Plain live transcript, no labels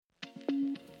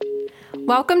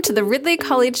Welcome to the Ridley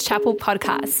College Chapel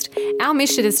podcast. Our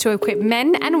mission is to equip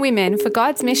men and women for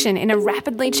God's mission in a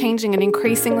rapidly changing and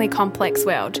increasingly complex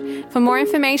world. For more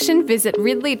information, visit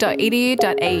ridley.edu.au.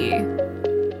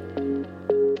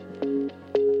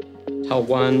 Chapter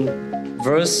 1,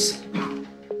 verse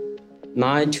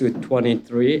 9 to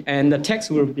 23, and the text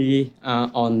will be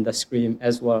on the screen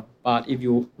as well. But if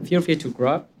you feel free to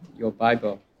grab your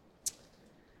Bible.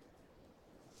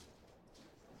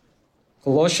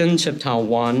 Colossians chapter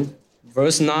 1,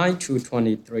 verse 9 to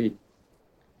 23.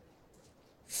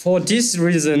 For this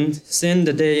reason, since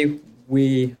the day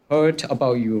we heard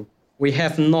about you, we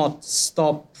have not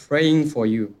stopped praying for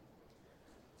you.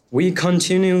 We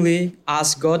continually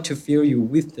ask God to fill you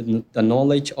with the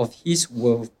knowledge of His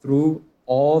will through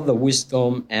all the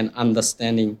wisdom and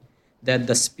understanding that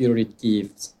the Spirit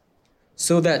gives,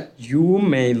 so that you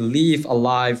may live a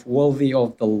life worthy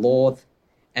of the Lord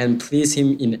and please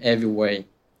Him in every way,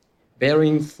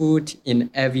 bearing fruit in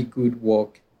every good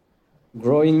work,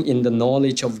 growing in the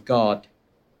knowledge of God,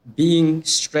 being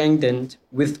strengthened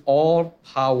with all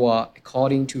power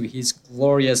according to His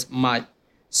glorious might,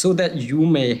 so that you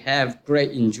may have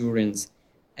great endurance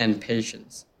and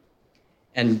patience,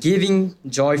 and giving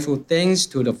joyful thanks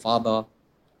to the Father,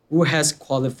 who has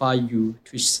qualified you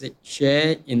to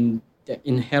share in the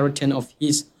inheritance of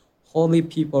His holy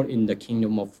people in the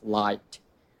kingdom of light.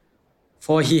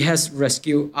 For He has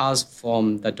rescued us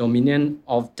from the dominion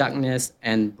of darkness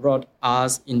and brought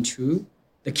us into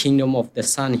the kingdom of the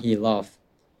Son He loved,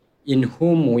 in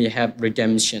whom we have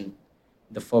redemption,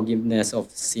 the forgiveness of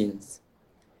sins.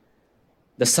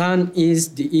 The Son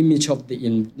is the image of the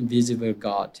invisible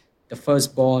God, the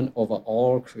firstborn over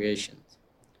all creations.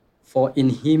 For in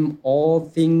Him all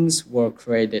things were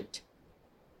created,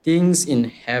 things in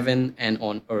heaven and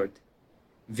on earth,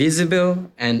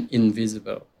 visible and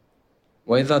invisible,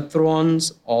 whether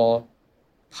thrones or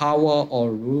power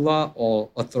or ruler or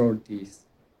authorities.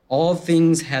 All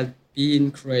things have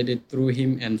been created through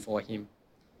Him and for Him.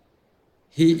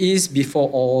 He is before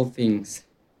all things,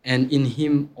 and in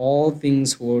Him all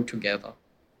things hold together.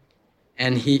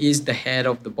 And He is the head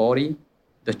of the body,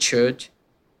 the church.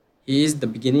 He is the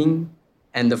beginning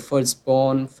and the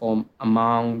firstborn from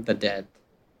among the dead,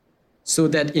 so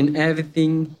that in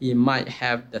everything He might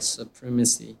have the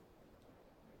supremacy.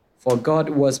 For God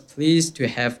was pleased to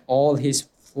have all His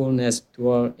fullness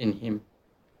dwell in Him,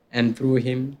 and through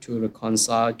Him to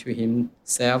reconcile to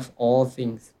Himself all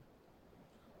things,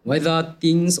 whether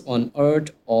things on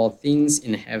earth or things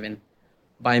in heaven,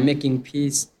 by making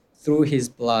peace through His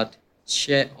blood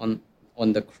shed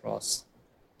on the cross.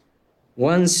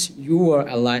 Once you were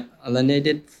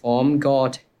alienated from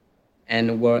God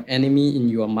and were enemy in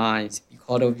your minds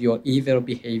because of your evil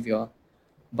behavior,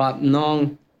 but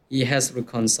now He has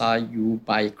reconciled you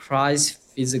by Christ's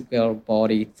physical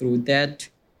body through death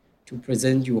to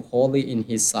present you holy in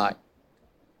His sight,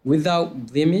 without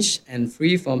blemish and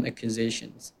free from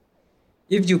accusations.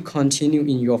 If you continue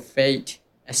in your faith,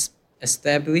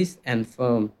 established and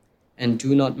firm, and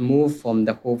do not move from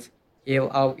the hope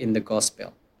held out in the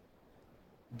gospel.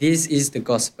 This is the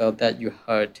gospel that you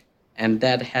heard, and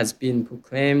that has been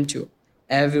proclaimed to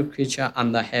every creature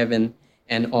under heaven,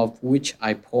 and of which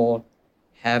I, Paul,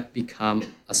 have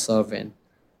become a servant.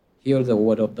 Hear the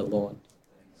word of the Lord.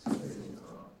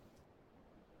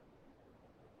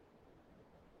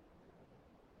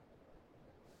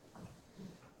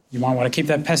 You might want to keep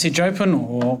that passage open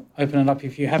or open it up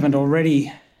if you haven't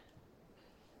already.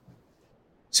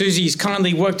 Susie's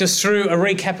kindly worked us through a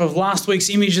recap of last week's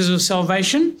images of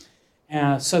salvation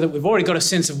so that we've already got a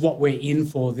sense of what we're in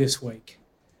for this week.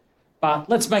 But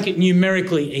let's make it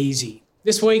numerically easy.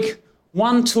 This week,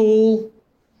 1 tool,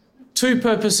 2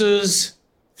 purposes,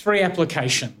 3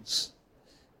 applications.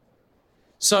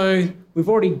 So we've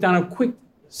already done a quick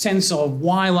sense of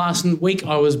why last week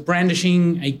I was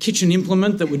brandishing a kitchen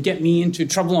implement that would get me into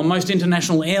trouble on most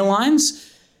international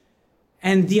airlines.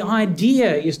 And the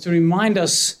idea is to remind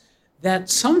us that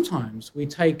sometimes we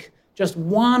take just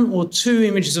 1 or 2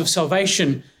 images of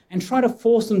salvation and try to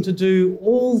force them to do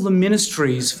all the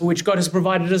ministries for which God has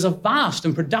provided us a vast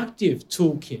and productive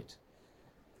toolkit.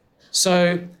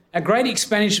 So, at great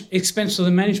expense to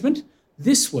the management,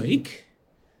 this week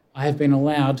I have been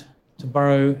allowed to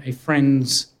borrow a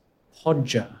friend's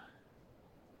podger.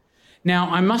 Now,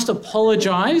 I must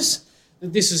apologise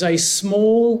that this is a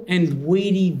small and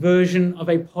weedy version of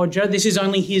a podger. This is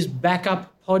only his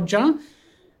backup podger,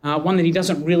 one that he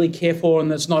doesn't really care for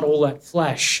and that's not all that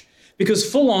flash. Because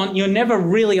full on, you're never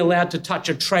really allowed to touch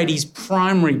a tradie's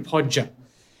primary podger.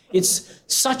 It's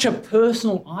such a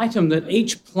personal item that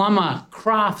each plumber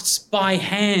crafts by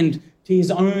hand to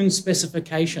his own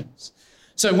specifications.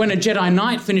 So when a Jedi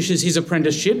Knight finishes his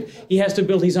apprenticeship, he has to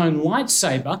build his own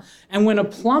lightsaber. And when a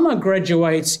plumber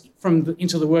graduates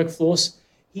into the workforce,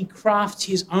 he crafts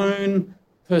his own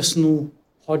personal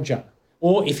podger.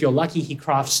 Or if you're lucky, he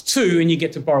crafts two and you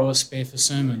get to borrow a spare for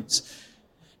sermons.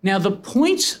 Now, the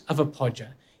point of a podger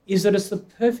is that it's the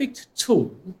perfect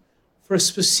tool for a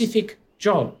specific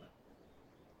job.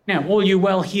 Now, all you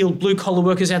well-heeled blue-collar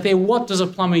workers out there, what does a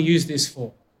plumber use this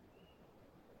for?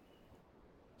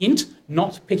 Hint,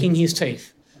 not picking his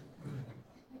teeth.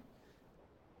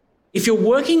 If you're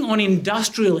working on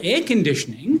industrial air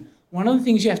conditioning, one of the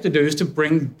things you have to do is to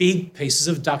bring big pieces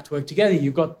of ductwork together.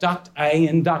 You've got duct A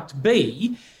and duct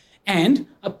B, and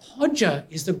a podger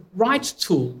is the right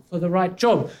tool for the right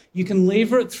job. You can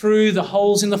lever it through the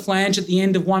holes in the flange at the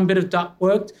end of one bit of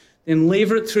ductwork, then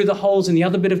lever it through the holes in the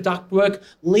other bit of ductwork,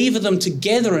 lever them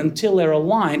together until they're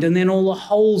aligned, and then all the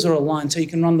holes are aligned so you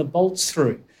can run the bolts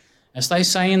through. As they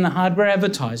say in the hardware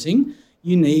advertising,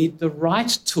 you need the right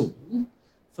tool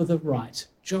for the right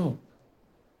job.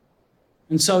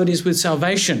 And so it is with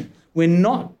salvation. We're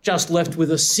not just left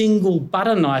with a single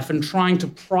butter knife and trying to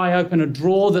pry open a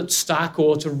drawer that's stuck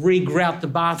or to regrout the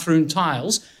bathroom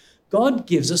tiles. God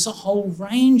gives us a whole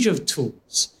range of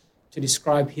tools to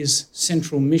describe his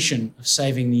central mission of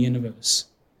saving the universe.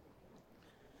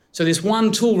 So this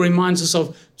one tool reminds us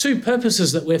of two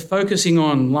purposes that we're focusing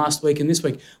on last week and this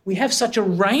week. We have such a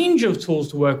range of tools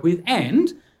to work with,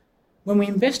 and when we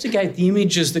investigate the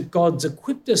images that God's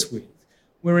equipped us with,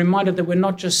 we're reminded that we're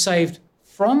not just saved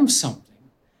from something,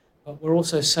 but we're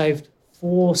also saved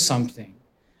for something.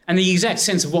 And the exact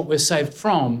sense of what we're saved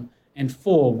from and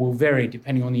for will vary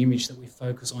depending on the image that we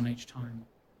focus on each time.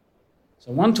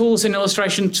 So one tool is an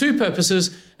illustration, two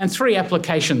purposes, and three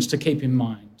applications to keep in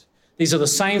mind. These are the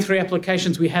same three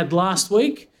applications we had last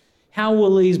week. How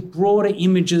will these broader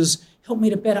images help me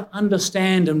to better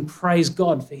understand and praise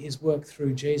God for his work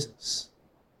through Jesus?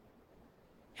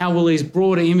 How will these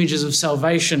broader images of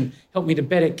salvation help me to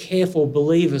better care for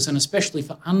believers and especially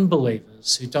for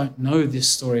unbelievers who don't know this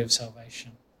story of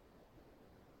salvation?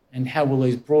 And how will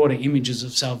these broader images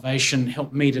of salvation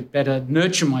help me to better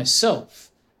nurture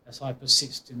myself as I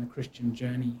persist in the Christian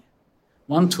journey?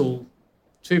 One tool,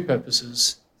 two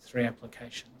purposes, three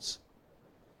applications.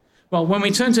 Well, when we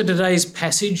turn to today's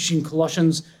passage in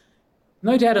Colossians,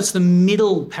 no doubt it's the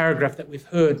middle paragraph that we've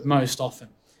heard most often.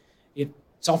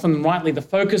 It's often rightly the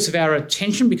focus of our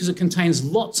attention because it contains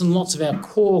lots and lots of our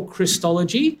core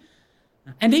Christology.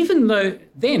 And even though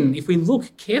then, if we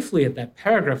look carefully at that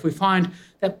paragraph, we find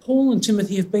that Paul and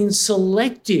Timothy have been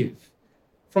selective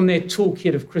from their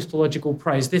toolkit of Christological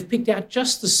praise. They've picked out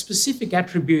just the specific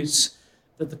attributes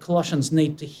that the Colossians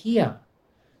need to hear.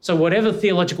 So whatever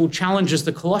theological challenges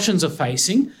the Colossians are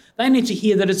facing, they need to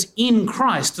hear that it's in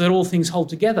Christ that all things hold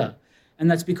together.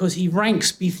 And that's because he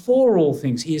ranks before all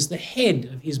things. He is the head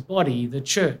of his body, the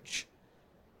church.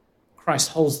 Christ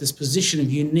holds this position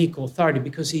of unique authority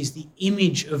because he's the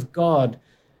image of God.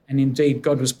 And indeed,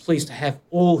 God was pleased to have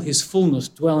all his fullness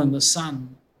dwell in the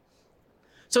Son.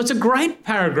 So it's a great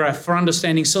paragraph for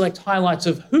understanding select highlights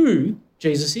of who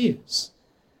Jesus is.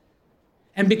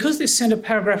 And because this centre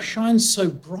paragraph shines so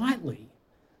brightly,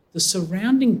 the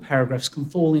surrounding paragraphs can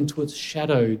fall into its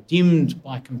shadow, dimmed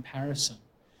by comparison.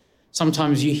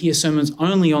 Sometimes you hear sermons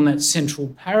only on that central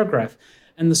paragraph,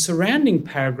 and the surrounding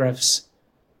paragraphs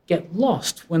get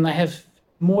lost when they have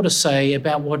more to say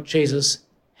about what Jesus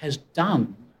has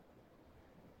done.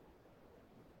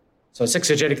 So it's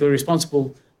exegetically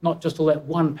responsible not just to let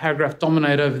one paragraph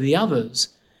dominate over the others.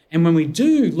 And when we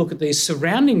do look at these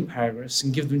surrounding paragraphs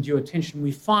and give them due attention,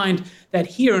 we find that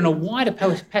here in a wider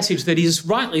passage that is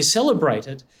rightly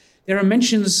celebrated, there are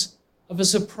mentions of a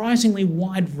surprisingly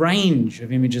wide range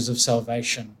of images of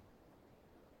salvation.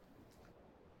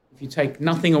 If you take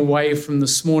nothing away from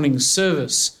this morning's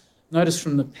service, notice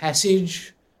from the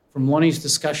passage, from Lonnie's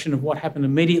discussion of what happened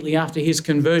immediately after his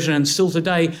conversion and still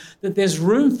today, that there's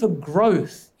room for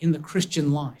growth in the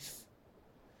Christian life.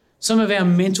 Some of our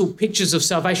mental pictures of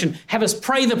salvation have us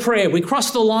pray the prayer. We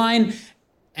cross the line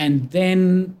and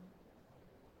then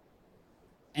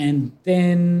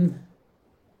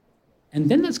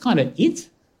that's kind of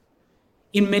it.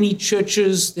 In many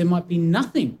churches, there might be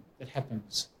nothing that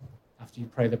happens after you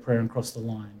pray the prayer and cross the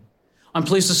line. I'm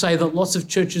pleased to say that lots of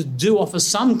churches do offer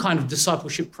some kind of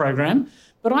discipleship program,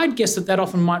 but I'd guess that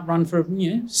often might run for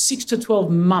 6 to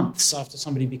 12 months after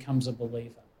somebody becomes a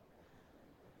believer.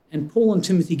 And Paul and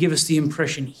Timothy give us the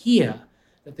impression here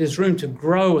that there's room to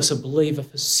grow as a believer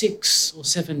for 6 or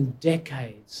 7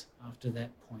 decades after that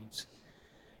point.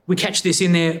 We catch this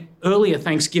in their earlier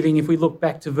thanksgiving if we look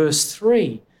back to verse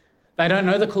 3. They don't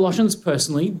know the Colossians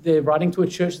personally. They're writing to a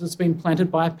church that's been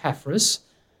planted by Epaphras.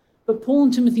 But Paul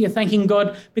and Timothy are thanking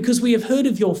God because we have heard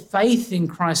of your faith in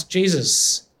Christ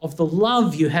Jesus, of the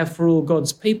love you have for all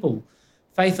God's people,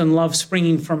 faith and love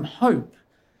springing from hope.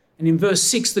 And in verse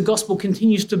 6, the gospel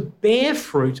continues to bear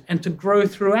fruit and to grow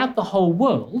throughout the whole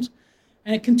world,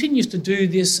 and it continues to do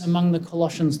this among the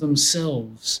Colossians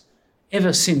themselves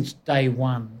ever since day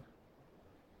one.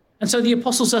 And so the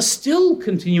apostles are still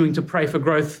continuing to pray for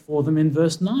growth for them in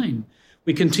verse 9.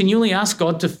 We continually ask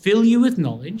God to fill you with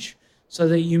knowledge so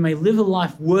that you may live a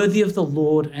life worthy of the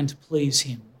Lord and to please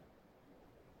him.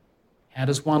 How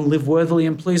does one live worthily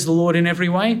and please the Lord in every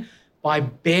way? By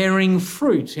bearing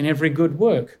fruit in every good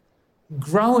work,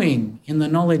 growing in the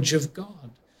knowledge of God,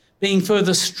 being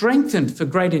further strengthened for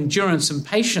great endurance and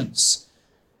patience,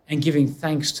 and giving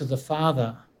thanks to the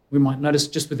Father. We might notice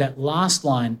just with that last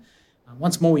line,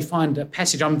 once more we find a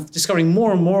passage, I'm discovering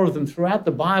more and more of them throughout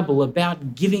the Bible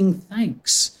about giving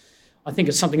thanks. I think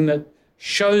it's something that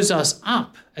shows us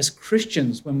up as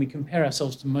Christians when we compare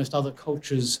ourselves to most other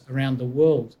cultures around the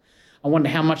world. I wonder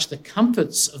how much the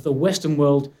comforts of the Western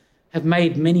world have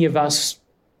made many of us,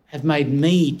 have made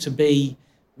me to be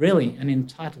really an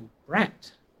entitled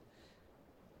brat.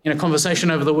 In a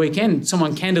conversation over the weekend,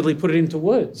 someone candidly put it into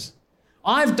words.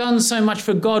 I've done so much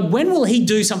for God, when will he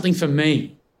do something for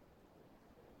me?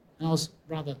 And I was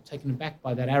rather taken aback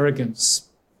by that arrogance,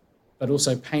 but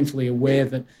also painfully aware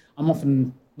that I'm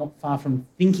often not far from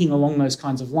thinking along those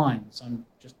kinds of lines. I'm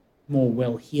just more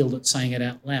well-heeled at saying it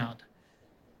out loud.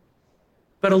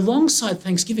 But alongside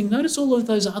thanksgiving, notice all of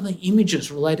those other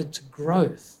images related to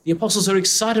growth. The apostles are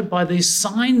excited by these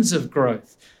signs of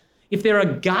growth. If there are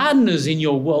gardeners in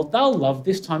your world, they'll love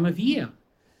this time of year.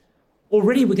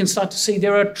 Already we can start to see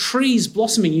there are trees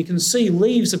blossoming. You can see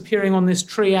leaves appearing on this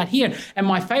tree out here. And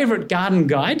my favourite garden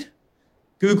guide,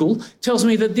 Google, tells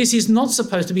me that this is not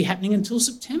supposed to be happening until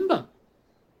September.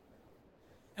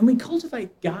 And we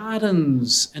cultivate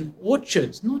gardens and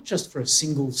orchards, not just for a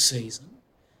single season.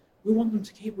 We want them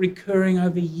to keep recurring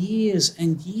over years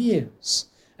and years.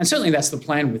 And certainly that's the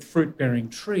plan with fruit-bearing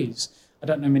trees. I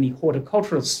don't know many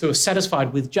horticulturists who are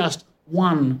satisfied with just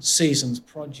one season's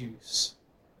produce.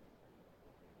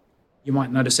 You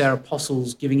might notice our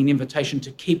apostles giving an invitation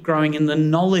to keep growing in the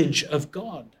knowledge of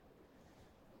God.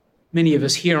 Many of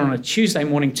us here on a Tuesday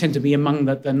morning tend to be among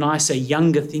the nicer,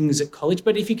 younger things at college,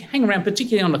 but if you hang around,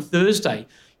 particularly on a Thursday,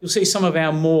 you'll see some of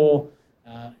our more,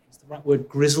 is the right word,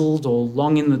 grizzled or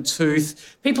long in the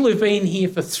tooth, people who've been here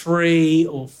for 3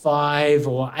 or 5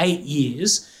 or 8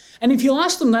 years. And if you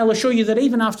ask them, they'll assure you that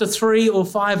even after 3 or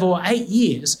 5 or 8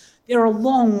 years, they're a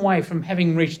long way from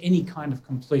having reached any kind of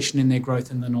completion in their growth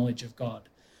in the knowledge of God.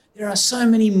 There are so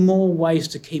many more ways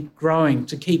to keep growing,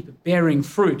 to keep bearing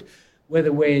fruit,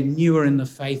 whether we're newer in the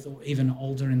faith or even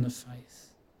older in the faith.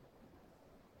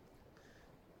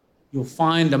 You'll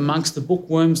find amongst the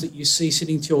bookworms that you see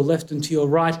sitting to your left and to your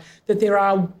right that there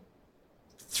are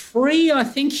 3, I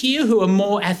think, here who are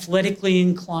more athletically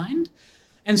inclined.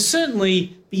 And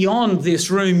certainly beyond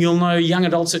this room, you'll know young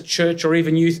adults at church or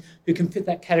even youth who can fit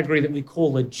that category that we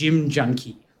call a gym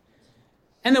junkie.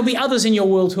 And there'll be others in your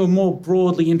world who are more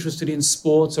broadly interested in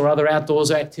sports or other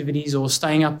outdoors activities or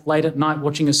staying up late at night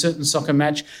watching a certain soccer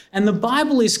match. And the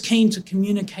Bible is keen to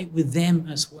communicate with them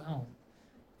as well.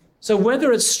 So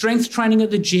whether it's strength training at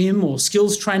the gym or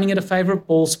skills training at a favourite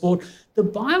ball sport, the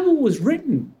Bible was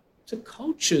written to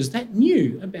cultures that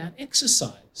knew about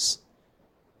exercise.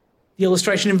 The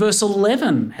illustration in verse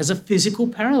 11 has a physical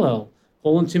parallel.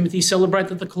 Paul and Timothy celebrate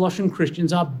that the Colossian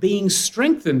Christians are being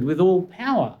strengthened with all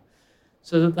power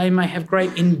so that they may have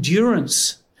great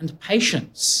endurance and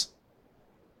patience.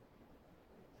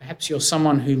 Perhaps you're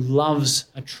someone who loves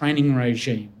a training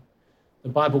regime. The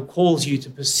Bible calls you to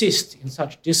persist in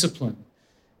such discipline.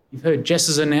 You've heard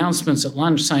Jess's announcements at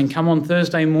lunch saying, come on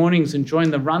Thursday mornings and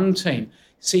join the run team.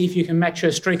 See if you can match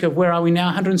her streak of, where are we now,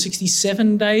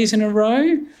 167 days in a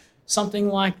row? Something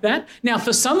like that. Now,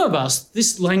 for some of us,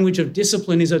 this language of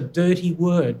discipline is a dirty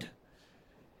word.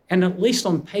 And at least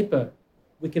on paper,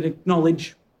 we can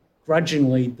acknowledge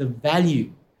grudgingly the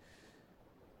value.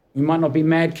 We might not be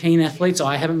mad keen athletes.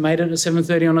 I haven't made it at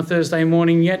 7:30 on a Thursday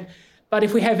morning yet. But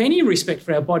if we have any respect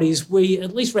for our bodies, we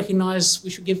at least recognise we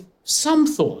should give some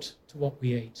thought to what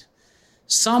we eat,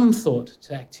 some thought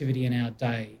to activity in our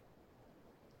day.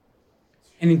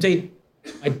 And indeed,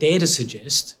 I dare to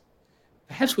suggest,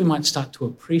 perhaps we might start to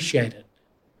appreciate it.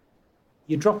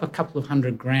 You drop a couple of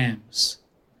 100 grams,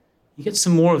 you get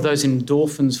some more of those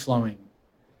endorphins flowing.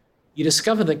 You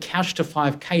discover that couch to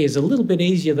 5K is a little bit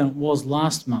easier than it was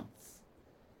last month.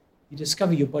 You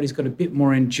discover your body's got a bit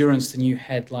more endurance than you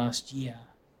had last year.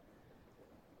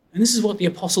 And this is what the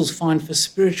apostles find for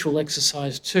spiritual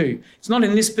exercise too. It's not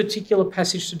in this particular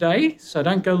passage today, so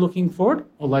don't go looking for it,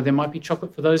 although there might be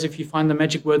chocolate for those if you find the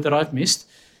magic word that I've missed.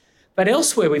 But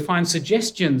elsewhere we find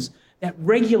suggestions that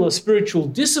regular spiritual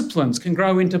disciplines can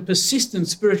grow into persistent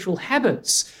spiritual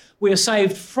habits. We are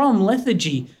saved from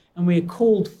lethargy and we are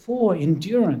called for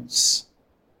endurance.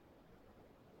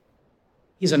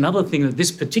 Here's another thing that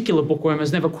this particular bookworm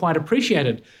has never quite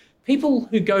appreciated. People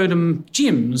who go to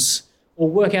gyms or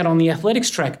work out on the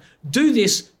athletics track do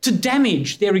this to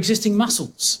damage their existing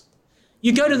muscles.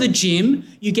 You go to the gym,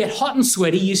 you get hot and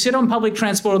sweaty, you sit on public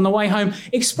transport on the way home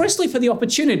expressly for the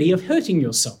opportunity of hurting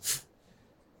yourself.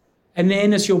 And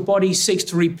then as your body seeks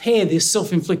to repair this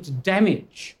self-inflicted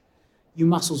damage, your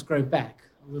muscles grow back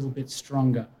a little bit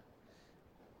stronger.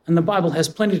 And the Bible has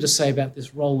plenty to say about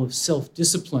this role of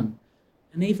self-discipline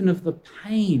and even of the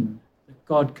pain that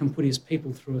God can put his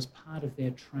people through as part of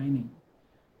their training.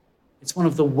 It's one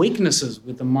of the weaknesses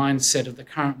with the mindset of the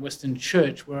current Western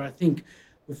church, where I think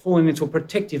we're falling into a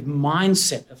protective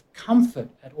mindset of comfort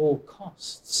at all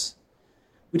costs.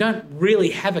 We don't really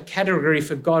have a category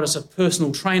for God as a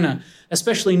personal trainer,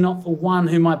 especially not for one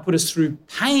who might put us through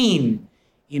pain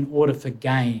in order for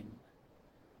gain.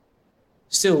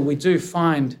 Still, we do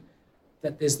find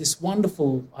that there's this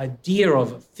wonderful idea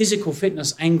of a physical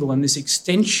fitness angle and this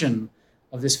extension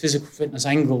of this physical fitness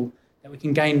angle that we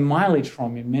can gain mileage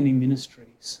from in many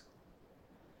ministries.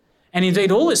 And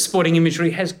indeed, all this sporting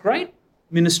imagery has great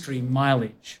ministry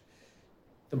mileage.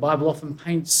 The Bible often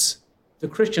paints the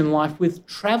Christian life with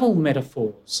travel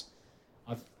metaphors.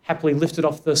 I've happily lifted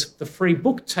off the free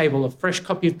book table a fresh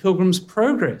copy of Pilgrim's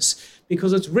Progress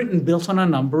because it's written built on a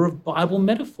number of Bible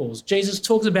metaphors. Jesus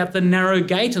talks about the narrow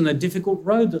gate and the difficult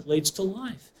road that leads to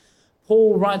life.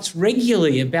 Paul writes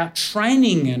regularly about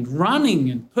training and running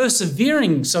and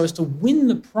persevering so as to win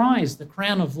the prize, the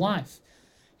crown of life.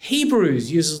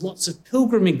 Hebrews uses lots of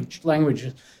pilgrimage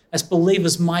language as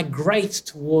believers migrate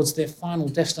towards their final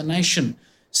destination.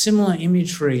 Similar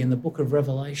imagery in the book of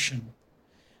Revelation.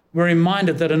 We're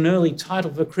reminded that an early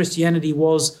title for Christianity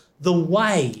was The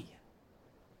Way.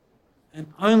 And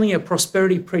only a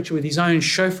prosperity preacher with his own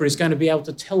chauffeur is going to be able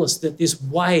to tell us that this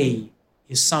way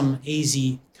is some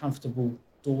easy, comfortable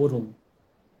dawdle.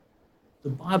 The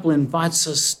Bible invites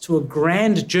us to a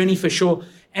grand journey for sure,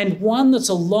 and one that's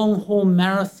a long-haul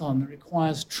marathon that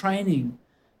requires training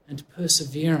and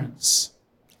perseverance.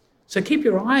 So keep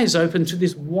your eyes open to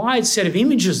this wide set of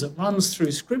images that runs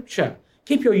through Scripture.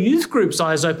 Keep your youth group's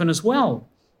eyes open as well.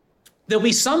 There'll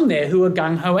be some there who are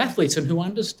gung-ho athletes and who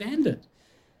understand it.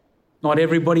 Not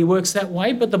everybody works that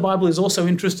way, but the Bible is also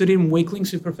interested in weaklings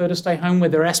who prefer to stay home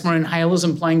with their asthma inhalers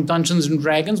and playing Dungeons and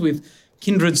Dragons with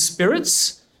kindred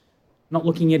spirits, not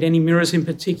looking at any mirrors in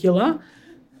particular.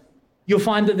 You'll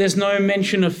find that there's no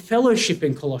mention of fellowship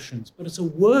in Colossians, but it's a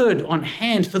word on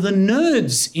hand for the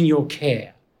nerds in your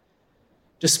care.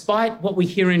 Despite what we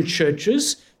hear in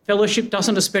churches, fellowship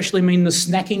doesn't especially mean the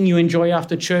snacking you enjoy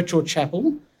after church or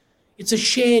chapel. It's a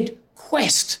shared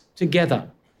quest together.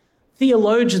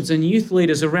 Theologians and youth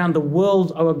leaders around the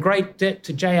world owe a great debt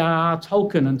to J.R.R.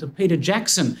 Tolkien and to Peter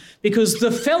Jackson because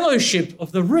the fellowship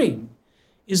of the ring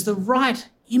is the right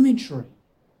imagery.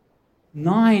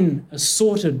 9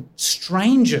 assorted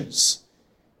strangers,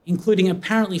 including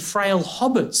apparently frail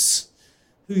hobbits,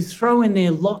 who throw in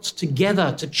their lot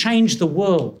together to change the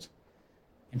world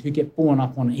and who get borne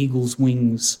up on eagle's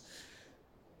wings.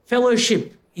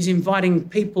 Fellowship is inviting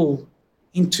people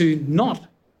into not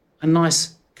a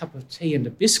nice cup of tea and a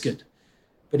biscuit,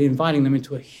 but inviting them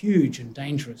into a huge and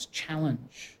dangerous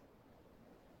challenge.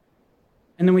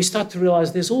 And then we start to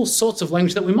realise there's all sorts of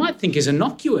language that we might think is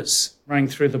innocuous running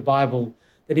through the Bible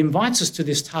that invites us to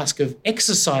this task of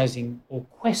exercising or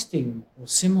questing or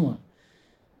similar.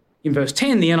 In verse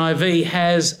 10, the NIV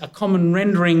has a common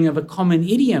rendering of a common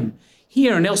idiom.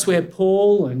 Here and elsewhere,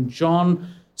 Paul and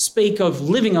John speak of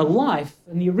living a life,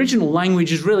 and the original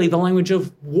language is really the language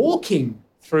of walking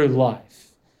through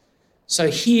life.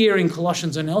 So here in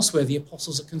Colossians and elsewhere, the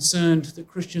apostles are concerned that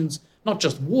Christians not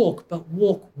just walk, but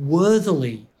walk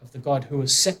worthily of the God who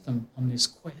has set them on this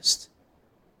quest.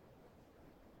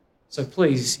 So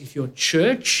please, if your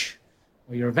church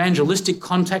or your evangelistic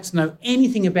contacts know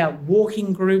anything about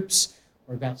walking groups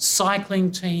or about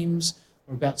cycling teams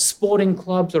or about sporting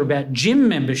clubs or about gym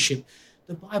membership,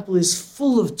 the Bible is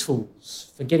full of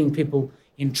tools for getting people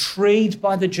intrigued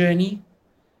by the journey,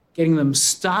 getting them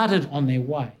started on their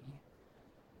way,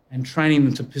 and training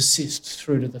them to persist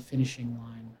through to the finishing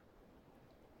line.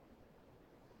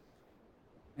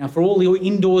 Now, for all the all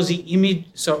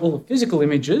the physical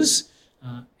images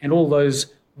and all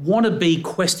those wannabe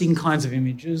questing kinds of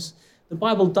images, the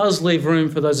Bible does leave room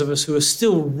for those of us who are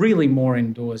still really more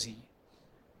indoorsy.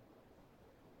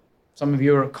 Some of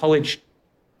you are at college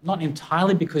not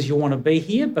entirely because you want to be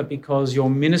here, but because your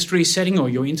ministry setting or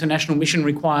your international mission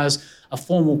requires a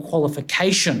formal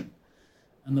qualification.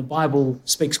 And the Bible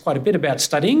speaks quite a bit about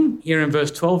studying. Here in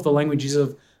verse 12, the language is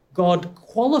of God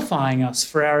qualifying us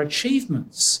for our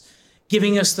achievements,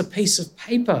 giving us the piece of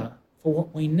paper for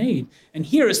what we need. And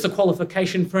here it's the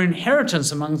qualification for inheritance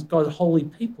amongst God's holy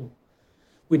people.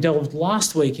 We delved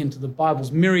last week into the Bible's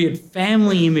myriad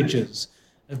family images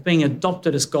of being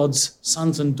adopted as God's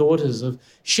sons and daughters, of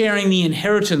sharing the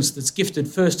inheritance that's gifted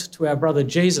first to our brother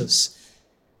Jesus.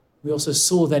 We also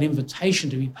saw that invitation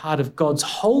to be part of God's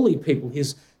holy people,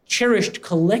 his cherished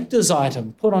collector's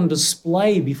item put on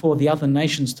display before the other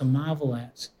nations to marvel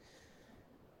at.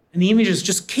 And the images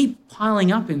just keep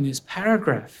piling up in this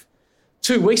paragraph.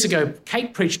 2 weeks ago,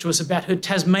 Kate preached to us about her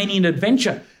Tasmanian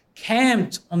adventure,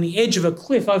 camped on the edge of a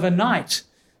cliff overnight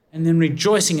and then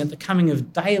rejoicing at the coming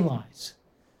of daylight.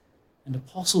 And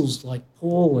apostles like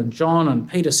Paul and John and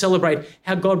Peter celebrate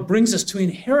how God brings us to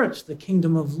inherit the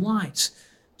kingdom of light,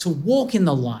 to walk in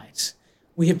the light.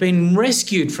 We have been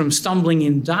rescued from stumbling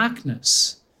in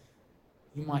darkness.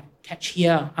 You might catch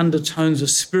here undertones of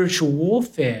spiritual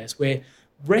warfare as we're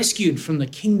rescued from the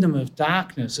kingdom of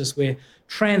darkness, as we're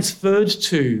transferred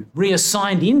to,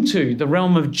 reassigned into the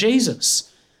realm of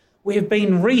Jesus. We have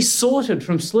been resorted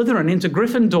from Slytherin into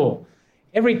Gryffindor.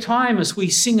 Every time as we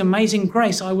sing Amazing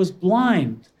Grace, I was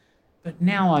blind, but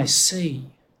now I see.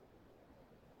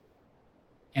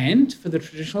 And for the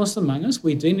traditionalists among us,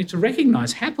 we do need to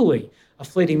recognise happily a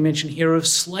fleeting mention here of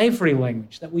slavery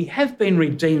language, that we have been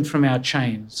redeemed from our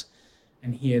chains.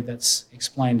 And here that's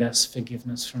explained as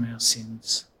forgiveness from our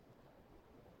sins.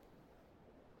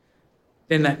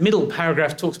 Then that middle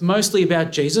paragraph talks mostly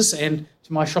about Jesus, and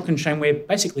to my shock and shame, we're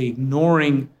basically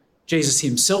ignoring Jesus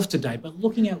himself today, but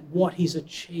looking at what he's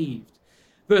achieved.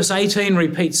 Verse 18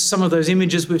 repeats some of those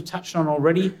images we've touched on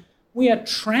already. We are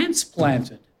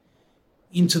transplanted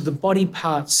into the body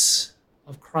parts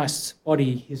of Christ's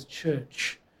body, his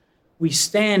church. We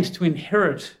stand to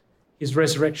inherit his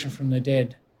resurrection from the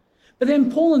dead. But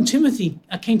then Paul and Timothy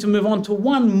are keen to move on to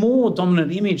one more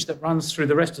dominant image that runs through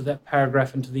the rest of that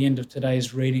paragraph and to the end of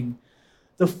today's reading.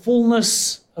 The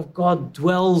fullness of God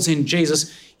dwells in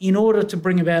Jesus in order to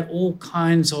bring about all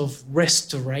kinds of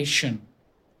restoration.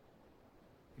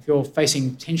 If you're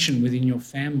facing tension within your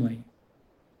family,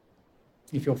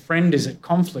 if your friend is at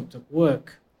conflict at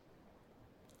work,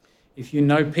 if you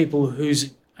know people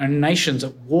whose nations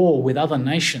at war with other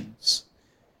nations,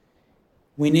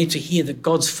 we need to hear that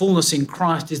God's fullness in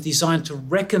Christ is designed to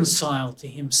reconcile to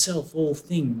himself all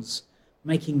things,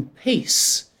 making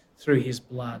peace through his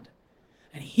blood.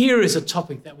 And here is a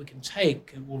topic that we can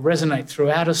take and will resonate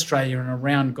throughout Australia and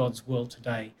around God's world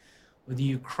today, whether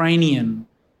Ukrainian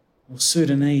or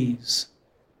Sudanese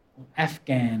or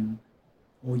Afghan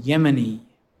or Yemeni,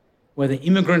 whether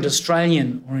immigrant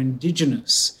Australian or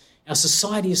Indigenous. Our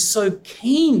society is so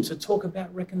keen to talk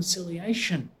about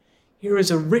reconciliation. Here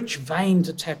is a rich vein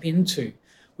to tap into.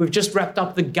 We've just wrapped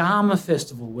up the Garma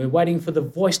Festival. We're waiting for the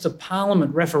Voice to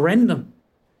Parliament referendum.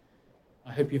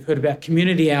 I hope you've heard about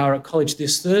Community Hour at college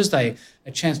this Thursday,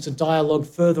 a chance to dialogue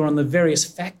further on the various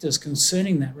factors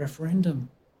concerning that referendum.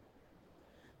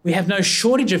 We have no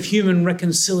shortage of human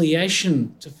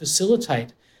reconciliation to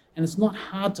facilitate, and it's not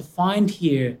hard to find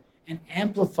here and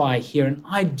amplify here an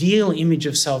ideal image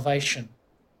of salvation.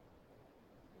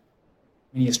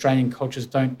 Many Australian cultures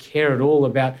don't care at all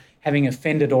about having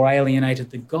offended or alienated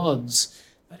the gods,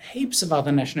 but heaps of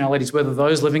other nationalities, whether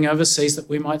those living overseas that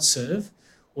we might serve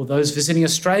or those visiting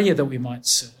Australia that we might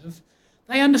serve,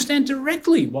 they understand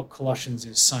directly what Colossians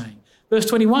is saying. Verse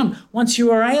 21, once you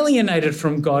were alienated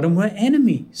from God and were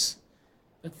enemies,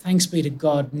 but thanks be to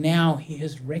God, now he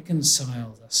has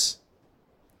reconciled us.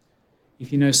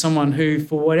 If you know someone who,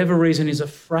 for whatever reason, is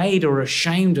afraid or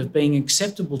ashamed of being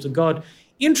acceptable to God,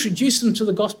 introduce them to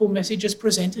the gospel message as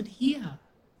presented here.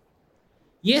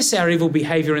 Yes, our evil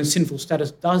behaviour and sinful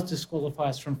status does disqualify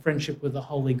us from friendship with the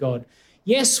holy God.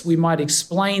 Yes, we might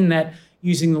explain that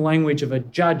using the language of a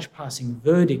judge passing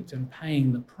verdict and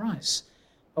paying the price,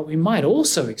 but we might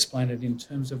also explain it in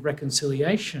terms of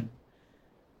reconciliation.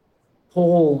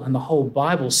 Paul and the whole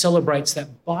Bible celebrates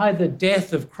that by the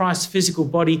death of Christ's physical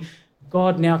body,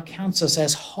 God now counts us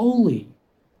as holy,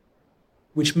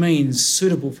 which means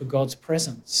suitable for God's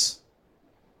presence.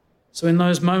 So in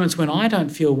those moments when I don't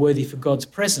feel worthy for God's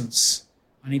presence,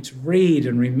 I need to read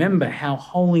and remember how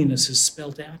holiness is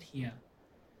spelt out here.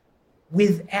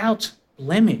 Without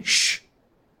blemish,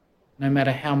 no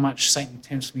matter how much Satan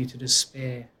tempts me to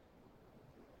despair.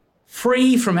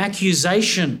 free from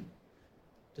accusation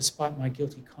despite my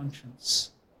guilty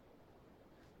conscience.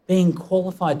 Being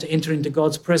qualified to enter into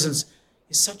God's presence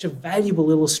is such a valuable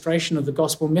illustration of the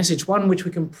gospel message, one which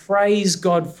we can praise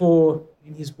God for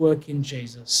in his work in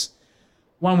Jesus,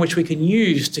 one which we can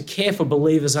use to care for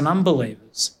believers and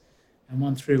unbelievers, and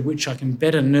one through which I can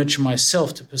better nurture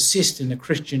myself to persist in the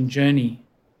Christian journey.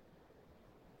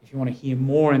 If you want to hear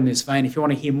more in this vein, if you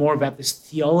want to hear more about this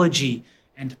theology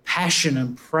and passion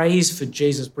and praise for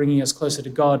Jesus bringing us closer to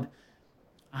God,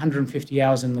 150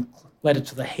 hours in the letter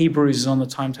to the Hebrews is on the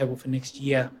timetable for next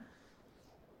year.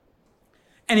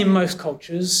 And in most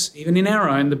cultures, even in our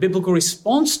own, the biblical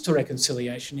response to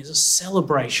reconciliation is a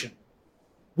celebration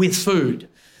with food.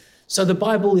 So the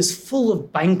Bible is full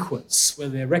of banquets,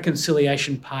 whether they're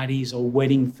reconciliation parties or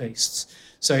wedding feasts.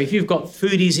 So if you've got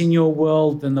foodies in your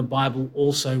world, then the Bible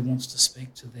also wants to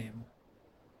speak to them.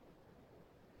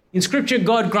 In Scripture,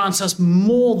 God grants us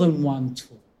more than one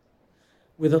tool,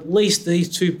 with at least these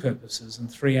two purposes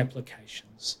and three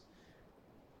applications.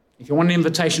 If you want an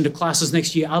invitation to classes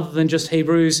next year other than just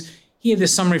Hebrews, hear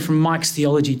this summary from Mike's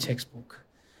theology textbook.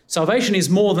 Salvation is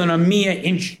more than a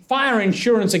mere fire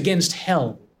insurance against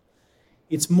hell.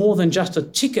 It's more than just a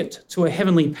ticket to a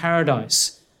heavenly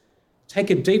paradise. Take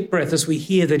a deep breath as we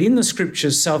hear that in the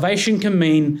Scriptures, salvation can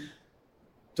mean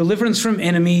deliverance from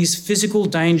enemies, physical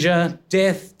danger,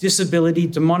 death, disability,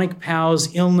 demonic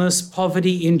powers, illness,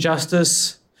 poverty,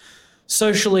 injustice,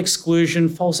 social exclusion,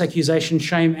 false accusation,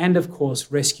 shame, and of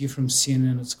course, rescue from sin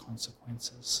and its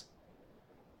consequences.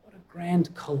 What a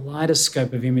grand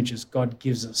kaleidoscope of images God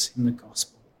gives us in the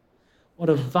gospel. What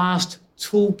a vast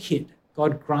toolkit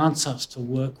God grants us to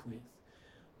work with.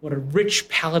 What a rich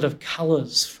palette of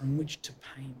colours from which to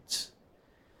paint.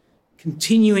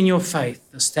 Continue in your faith,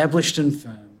 established and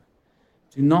firm.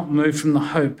 Do not move from the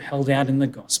hope held out in the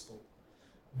gospel.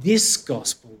 This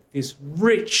gospel, this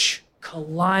rich,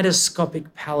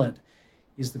 kaleidoscopic palette,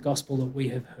 is the gospel that we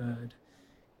have heard.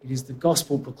 It is the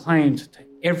gospel proclaimed to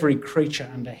every creature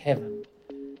under heaven,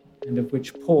 and of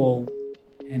which Paul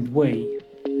and we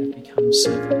have become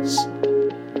servants.